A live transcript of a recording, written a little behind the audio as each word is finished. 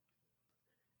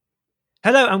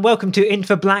Hello and welcome to In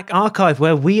for Black Archive,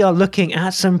 where we are looking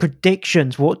at some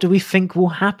predictions. What do we think will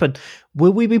happen?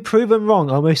 Will we be proven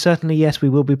wrong? Almost certainly, yes, we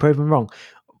will be proven wrong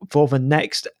for the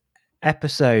next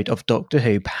episode of Doctor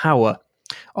Who Power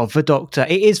of the Doctor.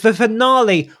 It is the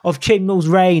finale of Chibnall's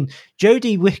reign.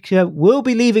 Jodie Whittaker will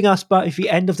be leaving us by the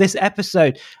end of this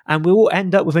episode, and we will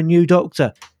end up with a new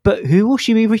Doctor. But who will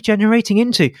she be regenerating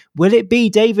into? Will it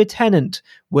be David Tennant?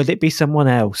 Will it be someone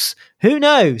else? Who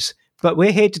knows? But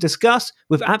we're here to discuss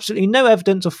with absolutely no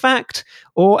evidence of fact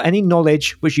or any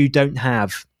knowledge which you don't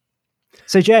have.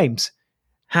 So, James,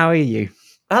 how are you?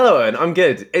 Hello, Owen. I'm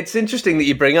good. It's interesting that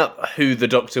you bring up who the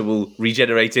Doctor will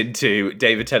regenerate into,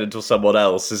 David Tennant or someone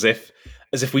else, as if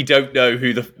we don't know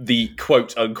who the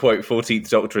quote-unquote 14th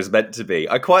Doctor is meant to be.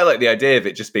 I quite like the idea of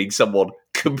it just being someone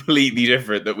completely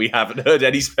different that we haven't heard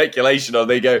any speculation on.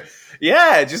 They go,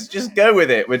 yeah, just go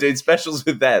with it. We're doing specials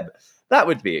with them. That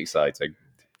would be exciting.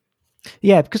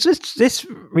 Yeah, because this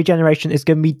regeneration is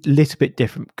going to be a little bit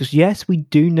different. Because yes, we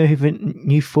do know who the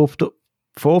new 14th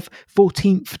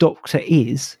Doctor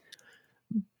is,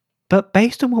 but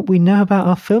based on what we know about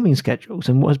our filming schedules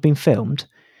and what has been filmed,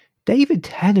 David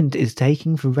Tennant is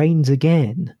taking the reins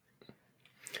again.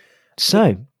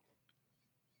 So,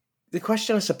 the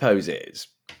question, I suppose, is,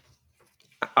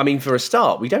 I mean, for a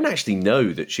start, we don't actually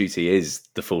know that Ncuti is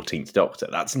the 14th Doctor.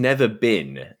 That's never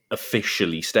been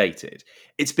officially stated.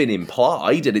 It's been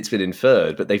implied and it's been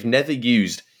inferred, but they've never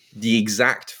used the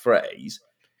exact phrase,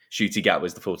 Ncuti Gatwa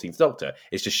is the 14th Doctor.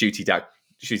 It's just Ncuti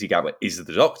Gatwa is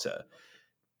the Doctor.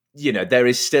 You know, there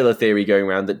is still a theory going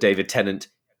around that David Tennant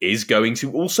is going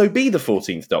to also be the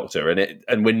 14th Doctor,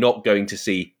 and we're not going to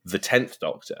see the 10th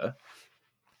Doctor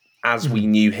as we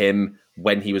knew him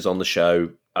when he was on the show.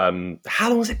 How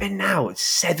long has it been now? It's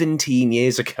 17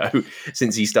 years ago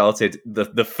since he started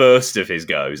the first of his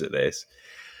goes at this.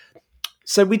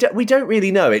 So we don't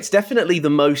really know. It's definitely the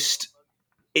most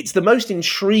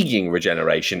intriguing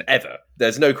regeneration ever.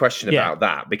 There's no question about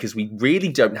that, because we really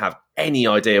don't have any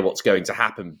idea what's going to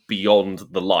happen beyond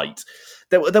the light.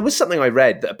 There was something I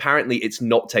read that apparently it's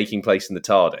not taking place in the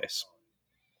TARDIS.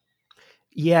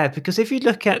 yeah, because if you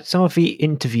look at some of the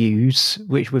interviews,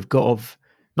 which we've got of,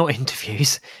 not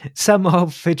interviews, some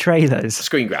of the trailers.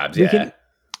 Screen grabs,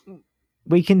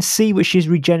 we can see which is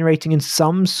regenerating in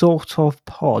some sort of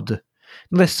pod.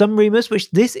 There's some rumours,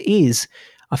 which this is,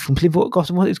 I've completely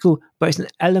forgotten what it's called, but it's an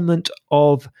element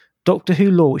of Doctor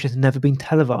Who lore which has never been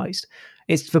televised.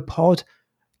 It's the pod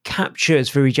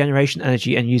captures the regeneration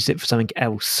energy and uses it for something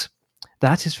else.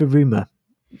 That is the rumour.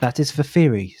 That is the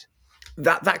theories.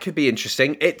 That could be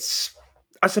interesting.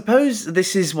 I suppose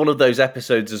this is one of those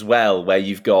episodes as well where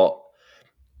you'll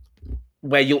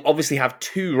obviously have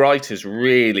two writers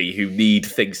really who need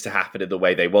things to happen in the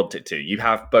way they want it to. You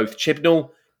have both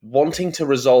Chibnall wanting to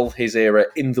resolve his era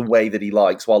in the way that he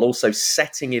likes, while also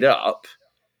setting it up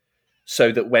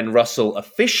so that when Russell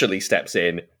officially steps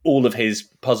in, all of his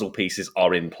puzzle pieces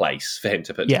are in place for him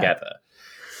to put together.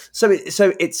 So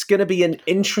it's going to be an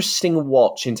interesting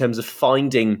watch in terms of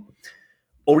finding,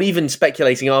 or even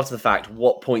speculating after the fact,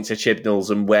 what points are Chibnall's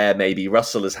and where maybe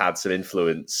Russell has had some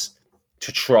influence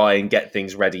to try and get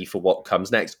things ready for what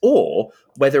comes next, or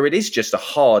whether it is just a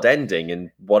hard ending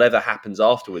and whatever happens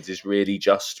afterwards is really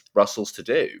just Russell's to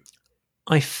do.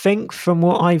 I think from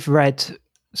what I've read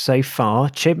so far,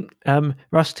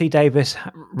 Russ T. Davies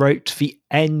wrote the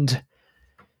end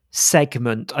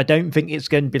segment. I don't think it's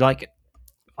going to be like,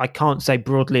 I can't say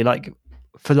broadly like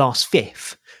the last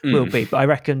fifth will be, but I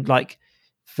reckon like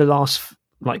the last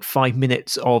 5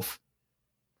 minutes of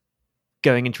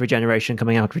going into regeneration,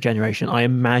 coming out of regeneration, I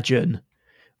imagine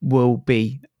will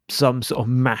be some sort of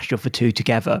mash of the two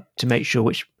together to make sure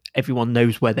which everyone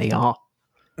knows where they are.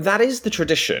 That is the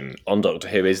tradition on Doctor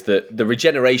Who, is that the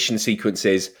regeneration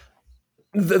sequences,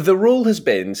 the rule has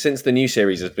been, since the new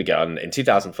series has begun in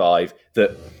 2005,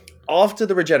 that after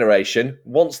the regeneration,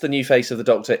 once the new face of the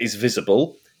Doctor is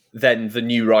visible, then the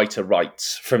new writer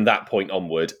writes from that point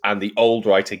onward, and the old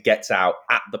writer gets out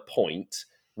at the point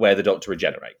where the Doctor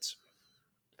regenerates.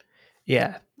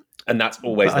 Yeah. And that's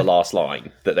always the last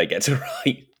line that they get to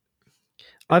write.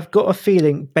 I've got a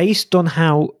feeling, based on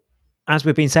how, as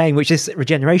we've been saying, which is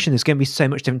regeneration is going to be so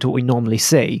much different to what we normally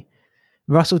see,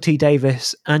 Russell T.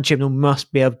 Davies and Chibnall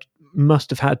must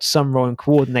have had some role in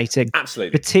coordinating.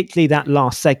 Absolutely. Particularly that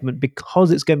last segment,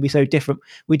 because it's going to be so different.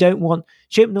 We don't want,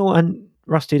 Chibnall and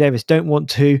Russell T. Davies don't want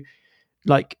to,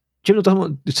 like, Chibnall doesn't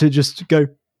want to just go,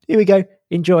 here we go,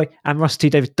 enjoy, and Russell T.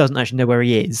 Davies doesn't actually know where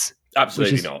he is.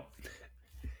 Absolutely not.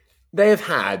 They have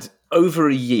had over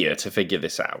a year to figure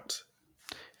this out.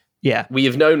 Yeah. We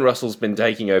have known Russell's been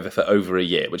taking over for over a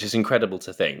year, which is incredible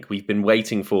to think. We've been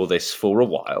waiting for this for a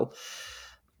while.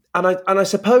 And I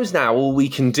suppose now all we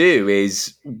can do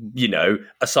is,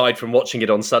 aside from watching it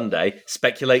on Sunday,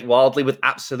 speculate wildly with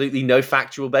absolutely no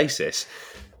factual basis,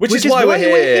 which is why we're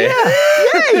here.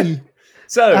 Yay!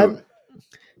 So,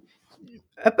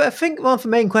 but I think one of the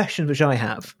main questions which I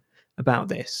have about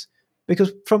this,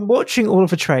 because from watching all of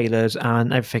the trailers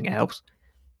and everything else,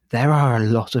 there are a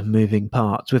lot of moving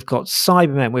parts. We've got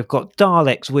Cybermen, we've got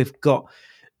Daleks, we've got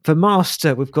the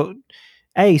Master, we've got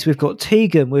Ace, we've got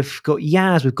Tegan, we've got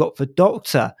Yaz, we've got the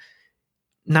Doctor.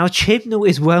 Now, Chibnall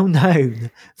is well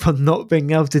known for not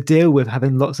being able to deal with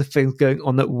having lots of things going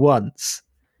on at once.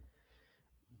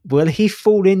 Will he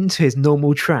fall into his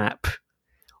normal trap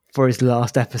for his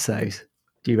last episode,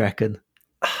 do you reckon?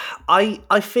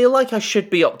 I feel like I should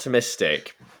be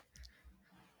optimistic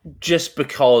just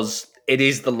because it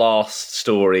is the last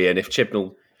story, and if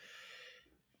Chibnall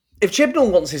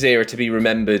wants his era to be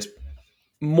remembered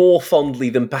more fondly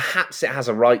than perhaps it has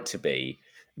a right to be,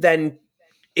 then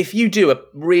if you do a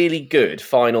really good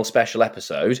final special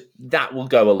episode, that will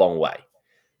go a long way.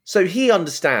 So he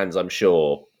understands, I'm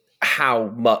sure, how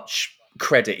much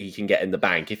credit he can get in the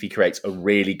bank if he creates a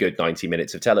really good 90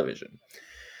 minutes of television.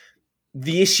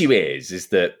 The issue is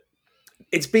that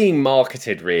it's being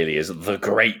marketed really as the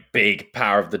great big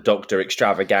Power of the Doctor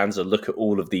extravaganza. Look at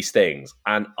all of these things.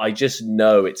 And I just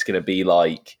know it's going to be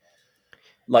like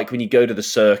when you go to the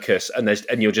circus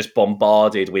and you're just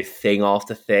bombarded with thing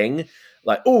after thing.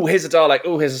 Like, oh, here's a Dalek.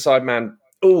 Oh, here's a Cyberman.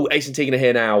 Oh, Ace and Tegan are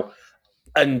here now.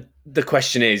 And the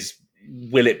question is,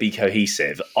 will it be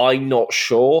cohesive? I'm not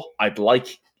sure. I'd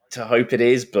like to hope it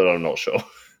is, but I'm not sure.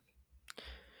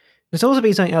 There's also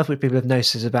been something else which people have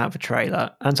noticed about the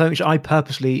trailer, and something which I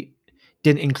purposely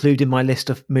didn't include in my list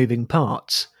of moving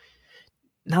parts.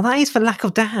 Now, that is for lack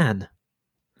of Dan.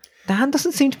 Dan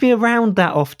doesn't seem to be around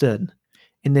that often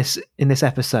in this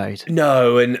episode.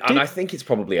 No, and I think it's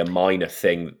probably a minor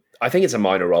thing. I think it's a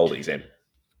minor role that he's in.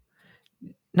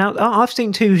 Now, I've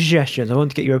seen two suggestions. I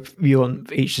want to get your view on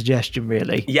each suggestion,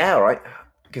 really. Yeah, all right.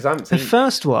 Because I haven't seen. The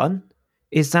first one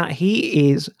is that he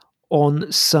is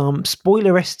on some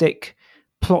spoileristic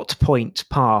plot point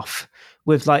path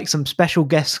with like some special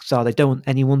guest star they don't want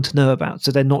anyone to know about. So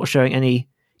they're not showing any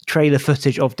trailer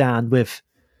footage of Dan with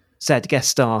said guest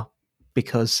star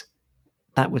because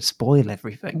that would spoil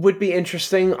everything. Would be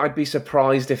interesting. I'd be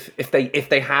surprised if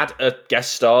they had a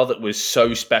guest star that was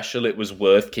so special it was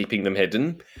worth keeping them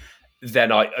hidden.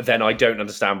 Then I don't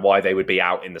understand why they would be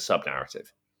out in the sub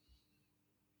narrative.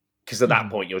 Because at that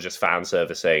point you're just fan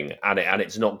servicing, and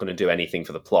it's not going to do anything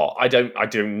for the plot. I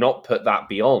do not put that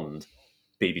beyond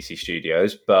BBC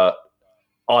Studios, but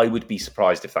I would be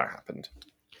surprised if that happened.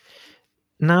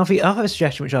 Now, the other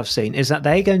suggestion which I've seen is that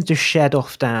they're going to shed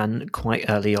off Dan quite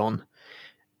early on.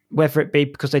 Whether it be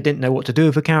because they didn't know what to do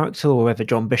with the character, or whether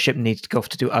John Bishop needs to go off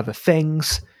to do other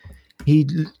things. He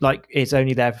is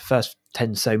only there for the first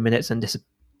 10 so minutes and just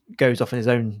goes off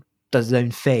on does his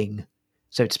own thing,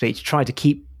 so to speak, to try to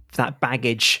keep that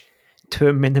baggage to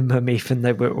a minimum, even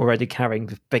though we're already carrying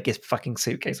the biggest fucking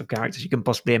suitcase of characters you can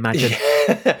possibly imagine.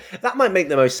 Yeah, that might make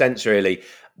the most sense, really,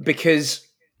 because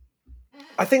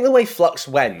I think the way Flux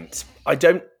went, I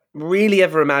don't really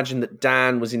ever imagine that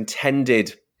Dan was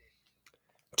intended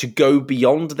to go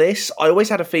beyond this. I always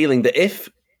had a feeling that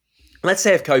let's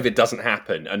say if COVID doesn't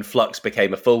happen and Flux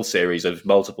became a full series of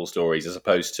multiple stories as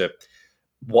opposed to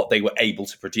what they were able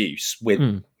to produce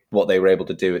with what they were able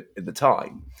to do at the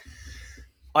time,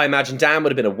 I imagine Dan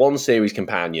would have been a one-series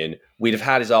companion. We'd have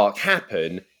had his arc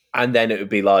happen, and then it would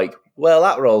be like, well,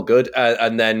 that were all good,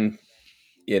 and then,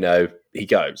 he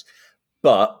goes.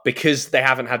 But because they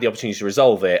haven't had the opportunity to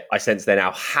resolve it, I sense they're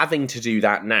now having to do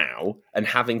that now and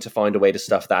having to find a way to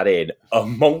stuff that in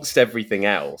amongst everything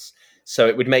else. So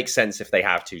it would make sense if they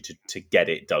have to get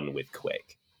it done with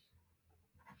quick.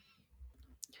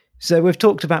 So we've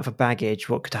talked about the baggage,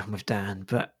 what could happen with Dan,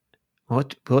 but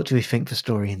what do we think the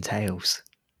story entails?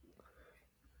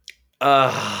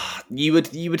 You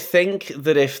would think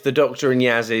that if the Doctor and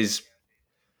Yaz's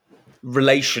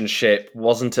relationship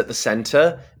wasn't at the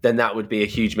center, then that would be a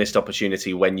huge missed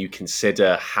opportunity when you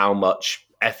consider how much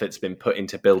effort's been put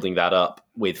into building that up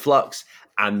with Flux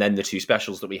and then the two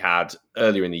specials that we had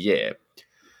earlier in the year.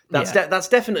 That's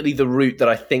definitely the route that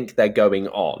I think they're going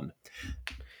on.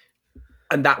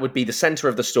 And that would be the center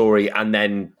of the story, and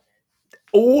then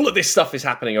all of this stuff is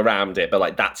happening around it,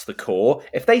 but that's the core.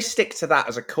 If they stick to that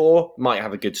as a core, might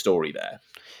have a good story there.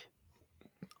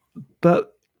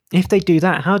 But if they do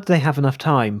that, how do they have enough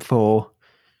time for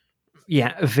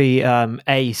the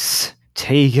Ace,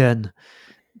 Tegan,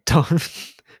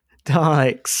 Dalek,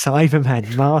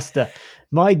 Cyberman, Master?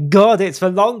 My God, it's the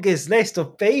longest list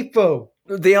of people.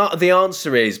 The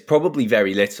answer is probably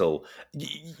very little.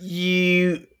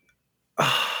 You,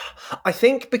 I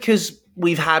think because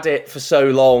we've had it for so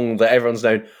long that everyone's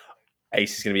known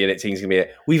Ace is going to be in it, Teen's going to be in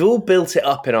it. We've all built it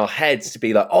up in our heads to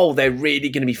be like, oh, they're really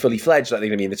going to be fully fledged, like they're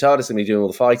going to be in the TARDIS, they're going to be doing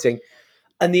all the fighting.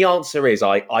 And the answer is,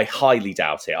 I highly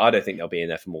doubt it. I don't think they'll be in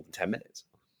there for more than 10 minutes.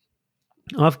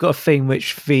 I've got a feeling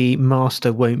which the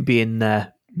Master won't be in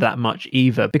there that much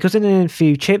either, because in an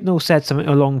interview, Chibnall said something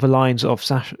along the lines of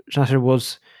Sasha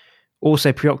was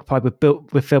also preoccupied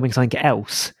with filming something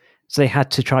else, so they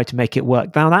had to try to make it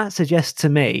work. Now that suggests to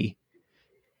me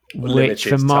which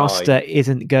the Master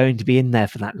isn't going to be in there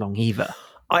for that long either.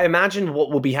 I imagine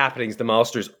what will be happening is the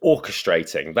Master is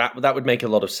orchestrating. That would make a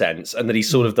lot of sense, and that he's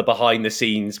sort of the behind the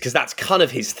scenes, because that's kind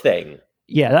of his thing.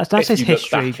 Yeah, that's his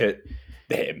history. Look back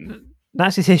at him.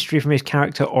 That's his history from his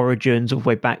character origins, all the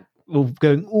way back,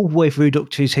 going all the way through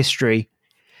Doctor Who's history.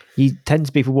 He tends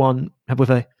to be the one with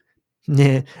a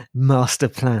master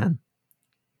plan.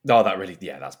 Oh,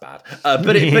 that's bad.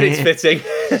 But it's fitting.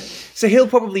 So he'll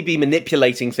probably be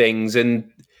manipulating things, and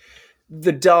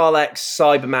the Daleks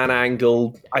Cyberman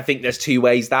angle, I think there's two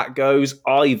ways that goes.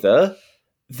 Either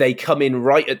they come in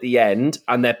right at the end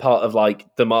and they're part of like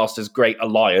the Master's Great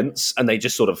Alliance and they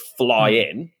just sort of fly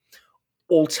in.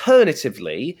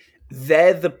 Alternatively,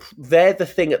 they're the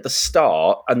thing at the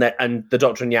start, and the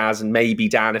Doctor and Yaz and maybe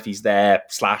Dan if he's there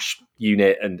 /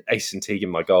 Unit and Ace and Tegan,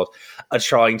 my God, are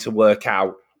trying to work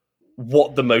out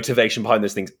what the motivation behind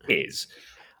those things is,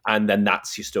 and then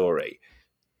that's your story.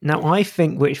 Now, I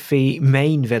think which the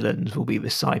main villains will be the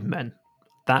Cybermen.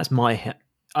 That's my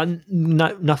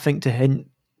nothing to hint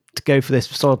to go for this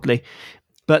solidly,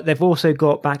 but they've also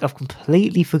got back. I've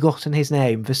completely forgotten his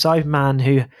name. The Cyberman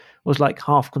who was like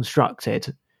half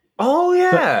constructed. Oh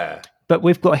yeah, but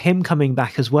we've got him coming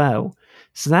back as well.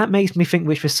 So that makes me think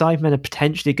which the Cybermen are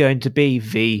potentially going to be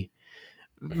the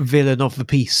villain of the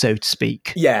piece, so to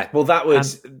speak. Yeah, well, that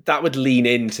would lean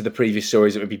into the previous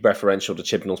stories. It would be referential to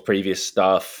Chibnall's previous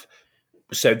stuff.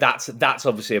 So that's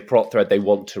obviously a plot thread they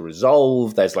want to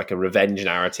resolve. There's like a revenge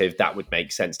narrative that would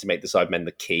make sense to make the Cybermen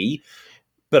the key.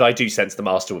 But I do sense the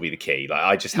Master will be the key. Like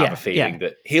I just have a feeling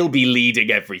that he'll be leading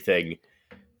everything.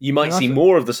 You might see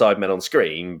more of the Cybermen on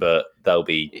screen, but they'll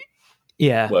be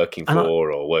working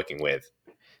for or working with.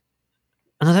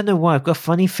 And I don't know why, I've got a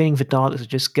funny feeling the Daleks are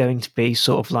just going to be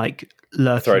sort of like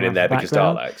lurking thrown in there because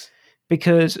Daleks.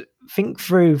 Because think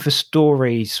through the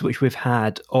stories which we've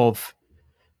had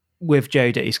with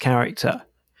Jodie's character.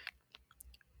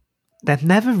 They've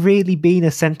never really been a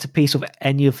centerpiece of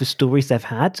any of the stories they've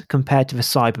had compared to the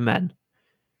Cybermen.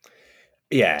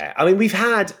 Yeah, I mean we've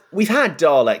had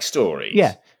Dalek stories.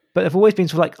 Yeah, but they've always been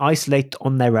sort of like isolated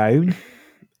on their own.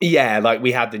 Yeah, like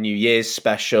we had the New Year's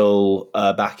special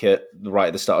back at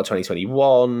the start of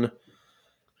 2021,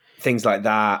 things like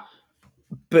that.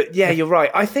 But yeah, you're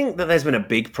right. I think that there's been a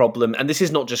big problem, and this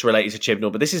is not just related to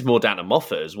Chibnall, but this is more down to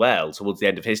Moffat as well, towards the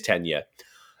end of his tenure,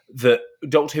 that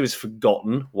Doctor Who has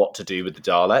forgotten what to do with the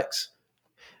Daleks.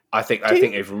 I think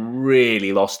they've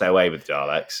really lost their way with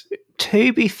Daleks.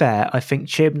 To be fair, I think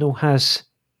Chibnall has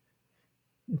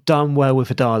done well with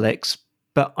the Daleks,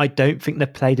 but I don't think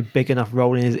they've played a big enough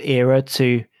role in his era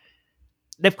to...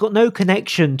 They've got no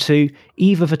connection to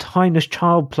either the Timeless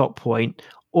Child plot point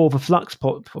or the Flux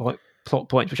plot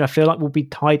points, which I feel like will be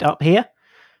tied up here.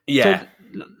 Yeah.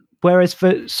 So, whereas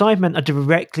the Cybermen are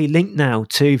directly linked now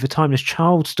to the Timeless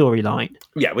Child storyline.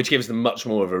 Yeah, which gives them much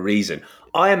more of a reason.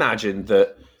 I imagine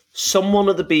that someone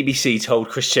at the BBC told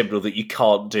Chris Chibnall that you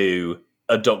can't do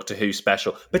a Doctor Who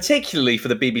special, particularly for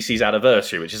the BBC's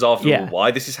anniversary, which is after all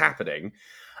why this is happening,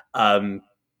 and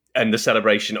the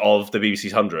celebration of the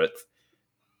BBC's 100th,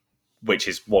 which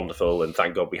is wonderful, and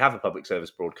thank God we have a public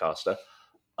service broadcaster,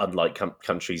 unlike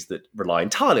countries that rely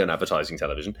entirely on advertising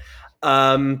television.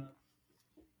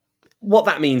 What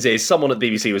that means is someone at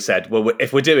the BBC was said, well,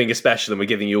 if we're doing a special and we're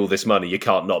giving you all this money, you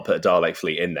can't not put a Dalek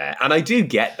fleet in there. And I do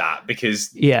get that, because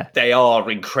they are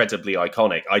incredibly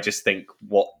iconic. I just think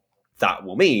what that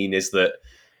will mean is that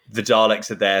the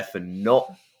Daleks are there for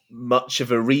not much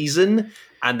of a reason,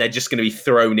 and they're just going to be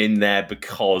thrown in there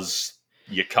because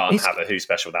you can't have a Who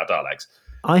special without Daleks.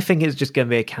 I think it's just going to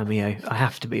be a cameo. I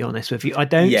have to be honest with you. I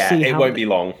don't see it won't be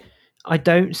long. I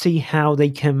don't see how they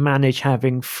can manage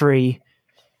having 3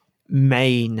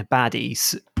 main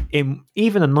baddies in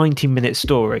even a 90-minute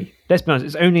story. Let's be honest,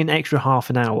 it's only an extra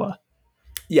half an hour.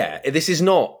 Yeah, this is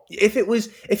not...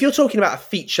 If you're talking about a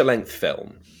feature-length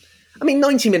film, I mean,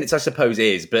 90 minutes I suppose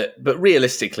is, but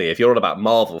realistically, if you're all about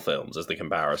Marvel films as the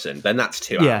comparison, then that's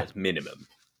 2 hours minimum.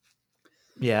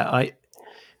 Yeah,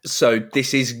 So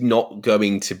this is not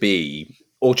going to be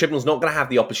or Chibnall's not going to have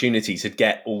the opportunity to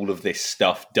get all of this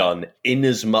stuff done in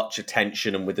as much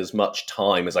attention and with as much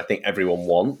time as I think everyone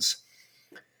wants.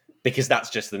 Because that's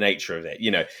just the nature of it.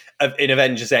 You know, in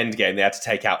Avengers Endgame, they had to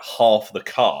take out half the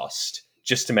cast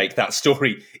just to make that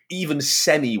story even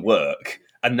semi-work,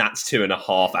 and that's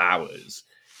 2.5 hours.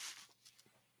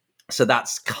 So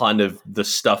that's kind of the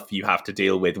stuff you have to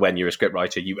deal with when you're a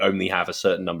scriptwriter. You only have a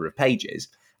certain number of pages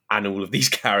and all of these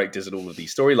characters and all of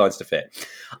these storylines to fit.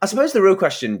 I suppose the real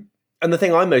question, and the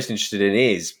thing I'm most interested in,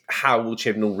 is how will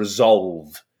Chibnall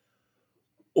resolve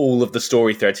all of the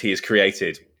story threads he has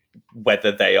created,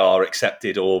 whether they are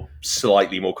accepted or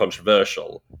slightly more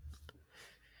controversial?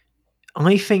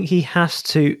 I think he has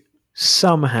to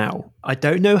somehow, I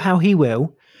don't know how he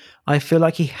will, I feel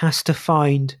like he has to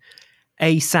find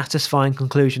a satisfying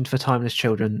conclusion for Timeless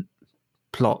Children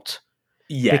plot.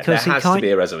 Yeah, because there has to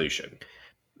be a resolution.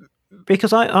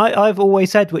 Because I've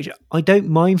always said, which I don't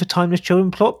mind for Timeless Children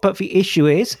plot, but the issue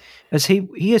is, as he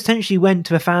essentially went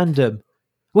to the fandom,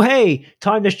 well, hey,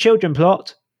 Timeless Children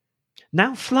plot,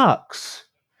 now Flux.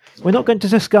 We're not going to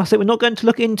discuss it. We're not going to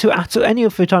look into any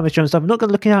of the Timeless Children stuff. We're not going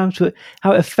to look into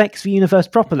how it affects the universe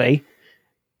properly.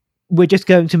 We're just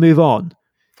going to move on.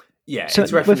 Yeah, so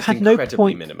it's referenced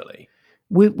incredibly minimally.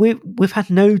 We've had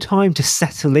no time to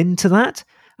settle into that,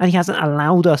 and he hasn't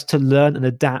allowed us to learn and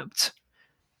adapt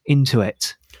into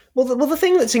it. Well, the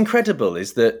thing that's incredible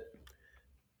is that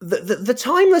the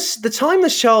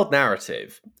timeless child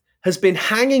narrative has been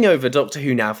hanging over Doctor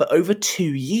Who now for over 2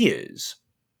 years,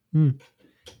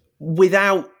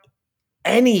 without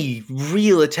any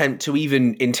real attempt to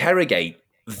even interrogate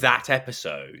that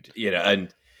episode. You know,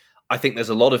 and I think there's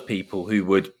a lot of people who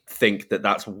would think that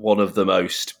that's one of the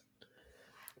most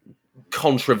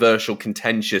controversial,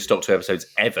 contentious Doctor Who episodes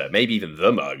ever, maybe even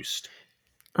the most.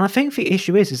 And I think the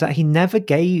issue is that he never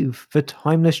gave the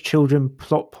Timeless Children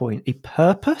plot point a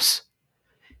purpose.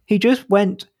 He just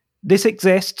went, this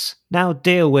exists, now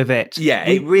deal with it. Yeah,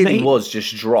 it really was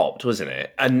just dropped, wasn't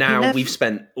it? And now we've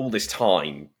spent all this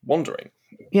time wondering.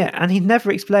 Yeah, and he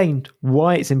never explained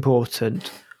why it's important,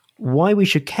 why we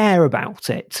should care about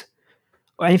it,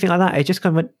 or anything like that. It just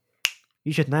kind of went,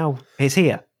 you should now, it's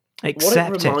here.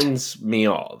 Accept what it reminds me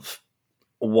of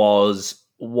was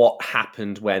what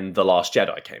happened when The Last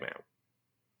Jedi came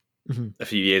out a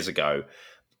few years ago.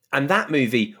 And that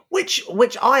movie, which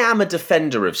I am a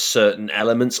defender of certain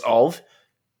elements of,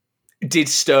 did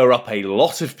stir up a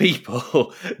lot of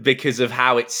people because of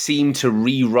how it seemed to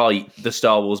rewrite the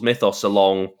Star Wars mythos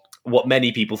along what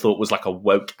many people thought was like a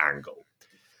woke angle.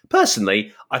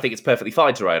 Personally, I think it's perfectly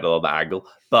fine to write it along that angle,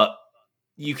 but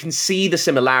you can see the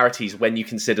similarities when you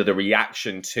consider the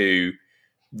reaction to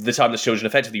the Timeless Children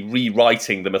effectively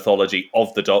rewriting the mythology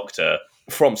of the Doctor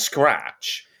from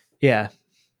scratch. Yeah.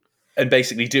 And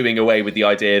basically doing away with the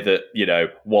idea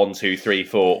that, 1, 2, 3,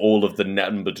 4, all of the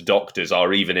numbered Doctors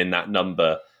are even in that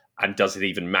number, and does it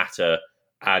even matter?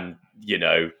 And,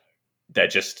 they're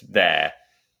just there,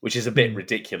 which is a bit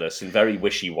ridiculous and very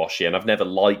wishy-washy. And I've never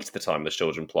liked the Timeless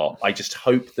Children plot. I just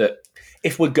hope that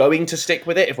if we're going to stick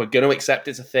with it, if we're going to accept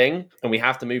it's a thing and we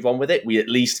have to move on with it, we at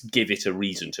least give it a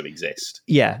reason to exist.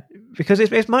 Yeah, because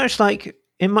it's much like,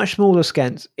 in much smaller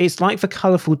scales, it's like the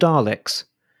colourful Daleks.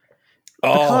 The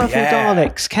colourful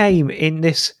Daleks came in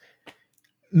this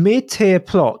mid-tier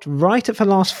plot right at the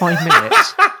last 5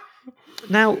 minutes.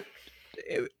 Now,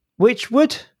 which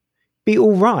would be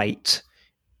all right,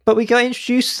 but we get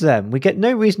introduced to them. We get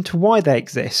no reason to why they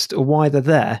exist or why they're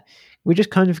there. We just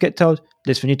kind of get told,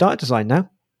 this is the new Dalek design now.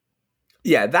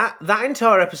 Yeah, that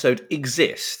entire episode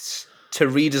exists to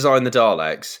redesign the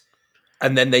Daleks,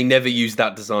 and then they never use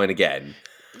that design again.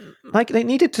 Like, they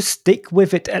needed to stick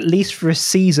with it at least for a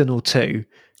season or two.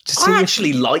 I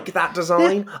actually like that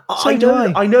design.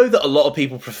 Yeah, I know that a lot of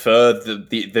people prefer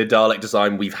the Dalek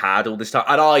design we've had all this time,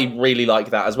 and I really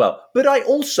like that as well. But I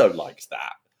also liked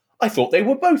that. I thought they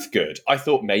were both good. I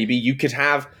thought maybe you could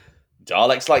have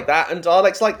Daleks like that and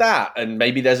Daleks like that, and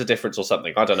maybe there's a difference or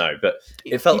something. I don't know, but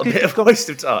it felt a bit of a waste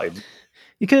of time.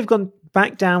 You could have gone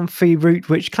back down the route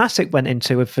which Classic went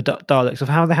into with the Daleks, of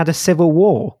how they had a civil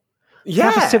war.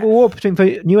 Yeah. Have a civil war between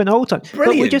the new and old time.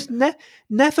 Brilliant. But we just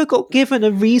never got given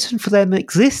a reason for them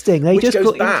existing. They just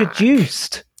got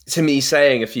introduced. To me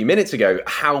saying a few minutes ago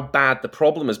how bad the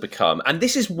problem has become. And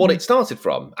this is what it started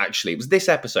from, actually. It was this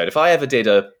episode. If I ever did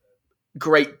a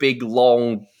great big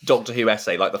long Doctor Who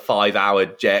essay like the 5-hour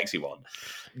JXE one,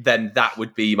 then that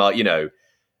would be my,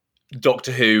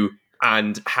 Doctor Who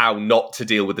and how not to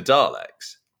deal with the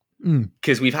Daleks.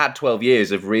 Because we've had 12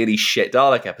 years of really shit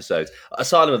Dalek episodes.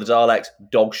 Asylum of the Daleks,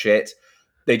 dog shit.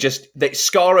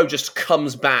 Skaro just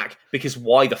comes back because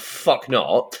why the fuck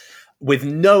not? with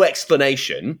no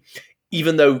explanation,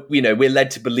 even though, we're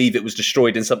led to believe it was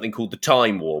destroyed in something called the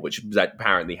Time War, which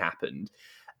apparently happened.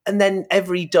 And then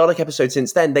every Dalek episode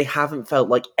since then, they haven't felt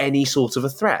like any sort of a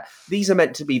threat. These are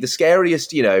meant to be the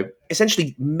scariest,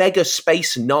 essentially mega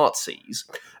space Nazis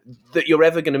that you're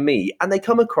ever going to meet. And they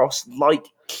come across like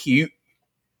cute,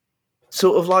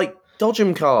 sort of like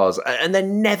Dodgem cars, and they're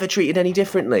never treated any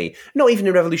differently. Not even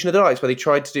in Revolution of the Daleks, where they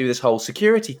tried to do this whole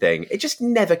security thing. It just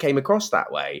never came across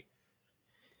that way.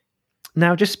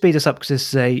 Now, just speed us up because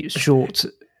this is a short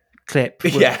clip.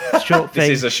 Short thing.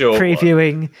 This is a short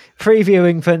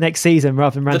previewing for next season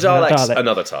rather than the Daleks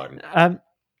another time.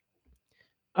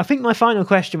 I think my final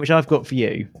question, which I've got for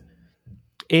you,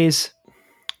 is: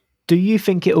 do you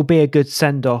think it will be a good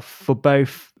send off for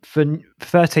both for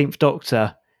 13th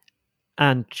Doctor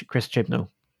and Chris Chibnall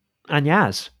and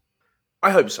Yaz?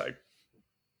 I hope so.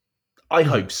 I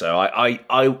hope so.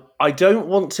 I don't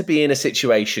want to be in a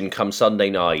situation come Sunday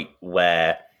night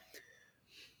where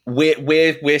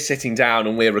we're sitting down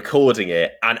and we're recording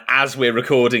it, and as we're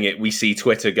recording it, we see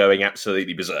Twitter going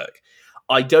absolutely berserk.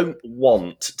 I don't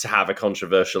want to have a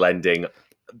controversial ending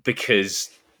because,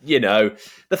 the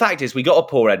fact is we got a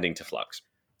poor ending to Flux.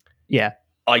 Yeah.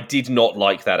 I did not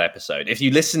like that episode. If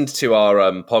you listened to our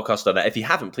podcast on that, if you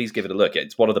haven't, please give it a look.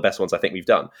 It's one of the best ones I think we've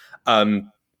done.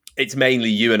 It's mainly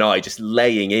you and I just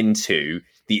laying into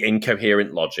the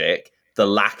incoherent logic, the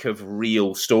lack of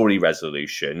real story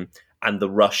resolution, and the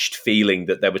rushed feeling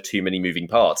that there were too many moving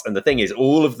parts. And the thing is,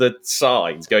 all of the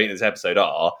signs going into this episode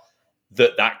are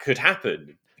that could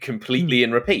happen completely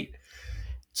in repeat.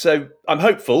 So I'm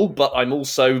hopeful, but I'm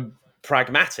also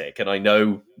pragmatic, and I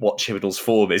know what Chibnall's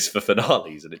form is for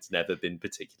finales, and it's never been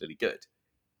particularly good.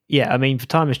 Yeah, I mean, for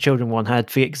Time as Children 1 had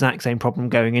the exact same problem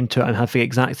going into it and had the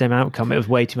exact same outcome. It was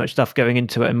way too much stuff going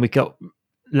into it, and we got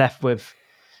left with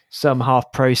some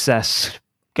half-processed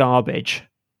garbage.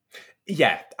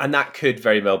 Yeah, and that could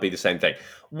very well be the same thing.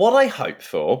 What I hope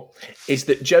for is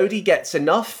that Jodie gets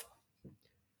enough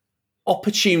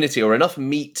opportunity or enough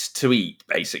meat to eat,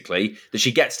 basically, that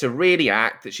she gets to really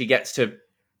act, that she gets to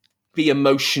be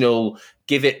emotional,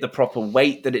 give it the proper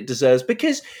weight that it deserves,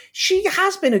 because she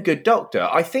has been a good Doctor.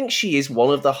 I think she is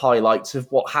one of the highlights of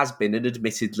what has been an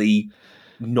admittedly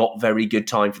not very good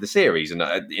time for the series. And,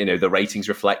 the ratings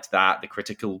reflect that, the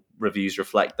critical reviews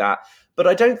reflect that. But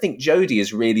I don't think Jodie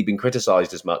has really been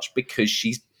criticised as much because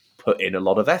she's put in a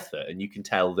lot of effort, and you can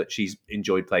tell that she's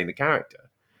enjoyed playing the character.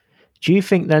 Do you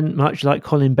think then, much like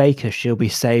Colin Baker, she'll be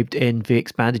saved in the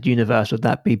expanded universe? Would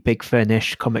that be Big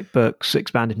Finish, comic books,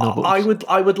 expanded novels?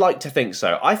 I would like to think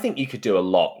so. I think you could do a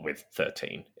lot with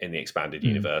 13 in the expanded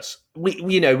universe. We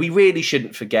really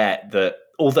shouldn't forget that,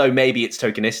 although maybe it's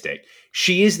tokenistic,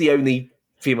 she is the only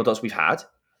female Doctor we've had.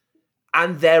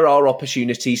 And there are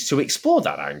opportunities to explore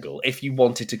that angle if you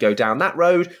wanted to go down that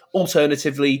road.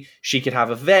 Alternatively, she could have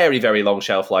a very, very long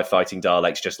shelf life fighting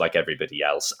Daleks just like everybody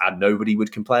else, and nobody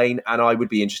would complain. And I would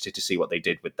be interested to see what they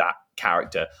did with that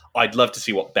character. I'd love to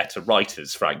see what better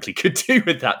writers, frankly, could do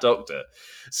with that Doctor.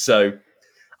 So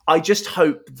I just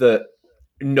hope that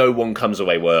no one comes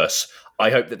away worse.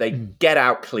 I hope that they get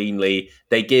out cleanly.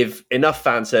 They give enough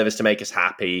fan service to make us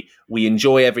happy. We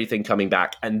enjoy everything coming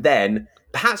back. And then,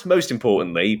 perhaps most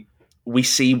importantly, we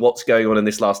see what's going on in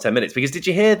this last 10 minutes. Because did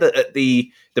you hear that at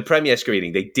the premiere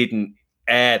screening, they didn't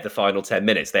air the final 10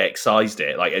 minutes? They excised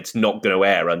it. Like, it's not going to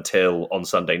air until on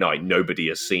Sunday night. Nobody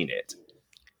has seen it.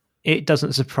 It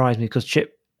doesn't surprise me because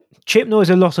Chip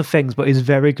knows a lot of things, but he's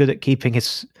very good at keeping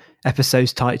his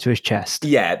episodes tight to his chest.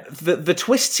 Yeah, the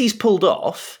twists he's pulled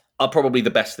off are probably the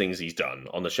best things he's done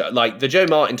on the show. Like, the Joe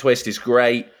Martin twist is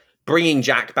great. Bringing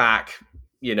Jack back,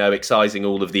 excising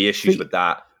all of the issues with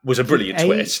that was a brilliant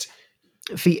twist.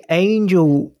 The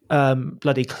Angel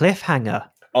bloody cliffhanger.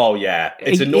 Oh, yeah.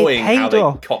 It's annoying how they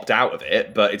copped out of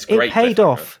it, but it's great. It paid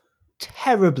off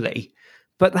terribly.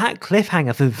 But that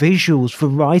cliffhanger, the visuals, the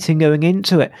writing going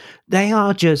into it, they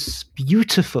are just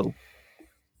beautiful.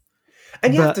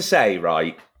 And you have to say,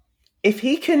 right, if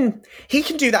he can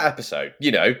do that episode,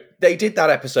 they did that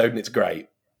episode and it's great.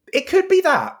 It could be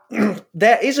that.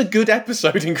 There is a good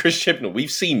episode in Chris Chibnall.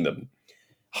 We've seen them.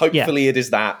 Hopefully it is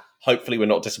that. Hopefully we're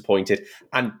not disappointed.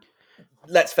 And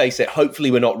let's face it,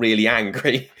 hopefully we're not really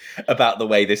angry about the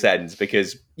way this ends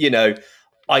because,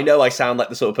 I know I sound like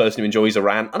the sort of person who enjoys a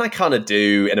rant, and I kind of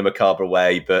do in a macabre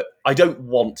way, but I don't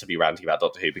want to be ranting about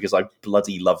Doctor Who because I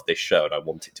bloody love this show and I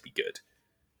want it to be good.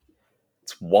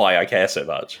 It's why I care so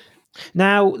much.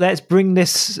 Now, let's bring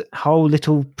this whole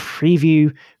little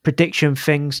preview prediction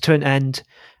things to an end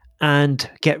and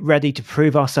get ready to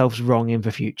prove ourselves wrong in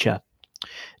the future.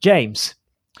 James,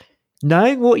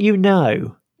 knowing what you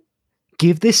know,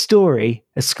 give this story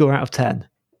a score out of 10.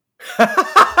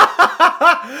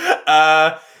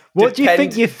 What do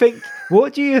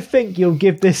you think you'll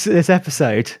give this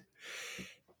episode?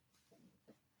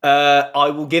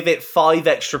 I will give it 5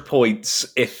 extra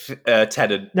points if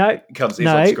Tennant comes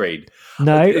on screen.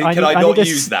 No, can I not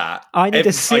use that? I need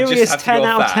a serious 10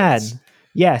 out of 10.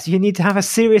 Yes, you need to have a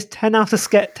serious 10 out of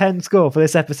 10 score for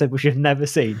this episode, which you've never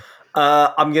seen.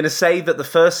 I'm going to say that the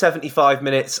first 75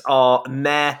 minutes are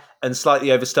meh and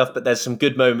slightly overstuffed, but there's some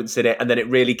good moments in it, and then it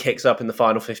really kicks up in the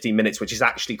final 15 minutes, which is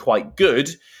actually quite good,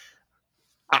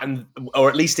 or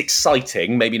at least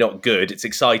exciting. Maybe not good. It's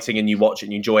exciting, and you watch it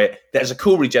and you enjoy it. There's a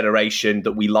cool regeneration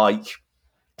that we like.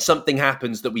 Something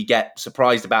happens that we get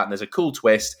surprised about, and there's a cool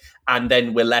twist, and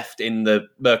then we're left in the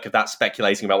murk of that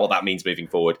speculating about what that means moving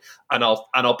forward. And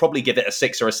I'll probably give it a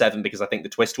 6 or a 7 because I think the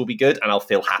twist will be good, and I'll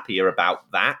feel happier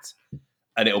about that,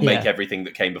 and it'll make everything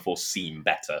that came before seem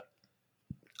better.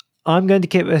 I'm going to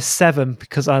give it a 7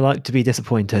 because I like to be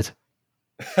disappointed.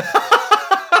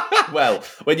 Well,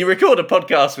 when you record a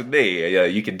podcast with me,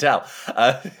 you can tell.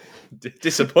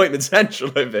 Disappointment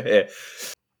central over here.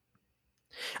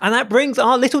 And that brings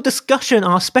our little discussion,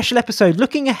 our special episode,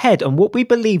 looking ahead on what we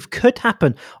believe could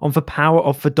happen on The Power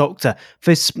of the Doctor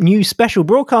for new special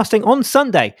broadcasting on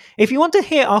Sunday. If you want to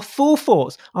hear our full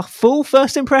thoughts, our full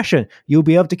first impression, you'll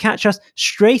be able to catch us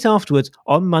straight afterwards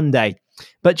on Monday.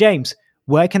 But James,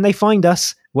 where can they find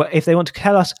us if they want to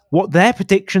tell us what their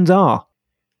predictions are?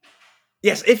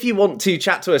 Yes, if you want to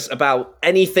chat to us about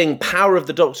anything Power of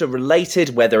the Doctor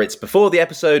related, whether it's before the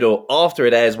episode or after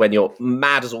it airs when you're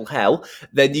mad as all hell,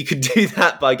 then you can do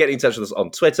that by getting in touch with us on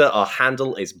Twitter. Our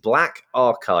handle is Black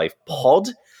Archive Pod.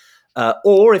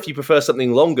 Or if you prefer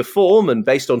something longer form and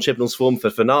based on Chibnall's form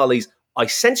for finales, I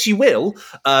sense you will.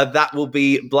 That will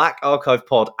be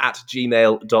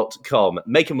blackarchivepod@gmail.com.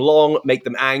 Make them long, make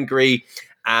them angry,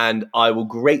 and I will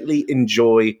greatly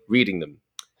enjoy reading them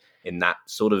in that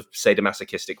sort of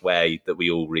sadomasochistic way that we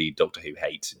all read Doctor Who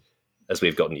hate, as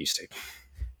we've gotten used to.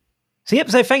 So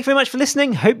thank you very much for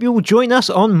listening. Hope you will join us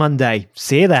on Monday.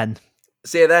 See you then.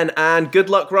 See you then, and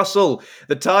good luck, Russell.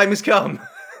 The time has come.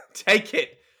 Take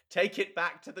it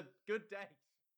back to the good day.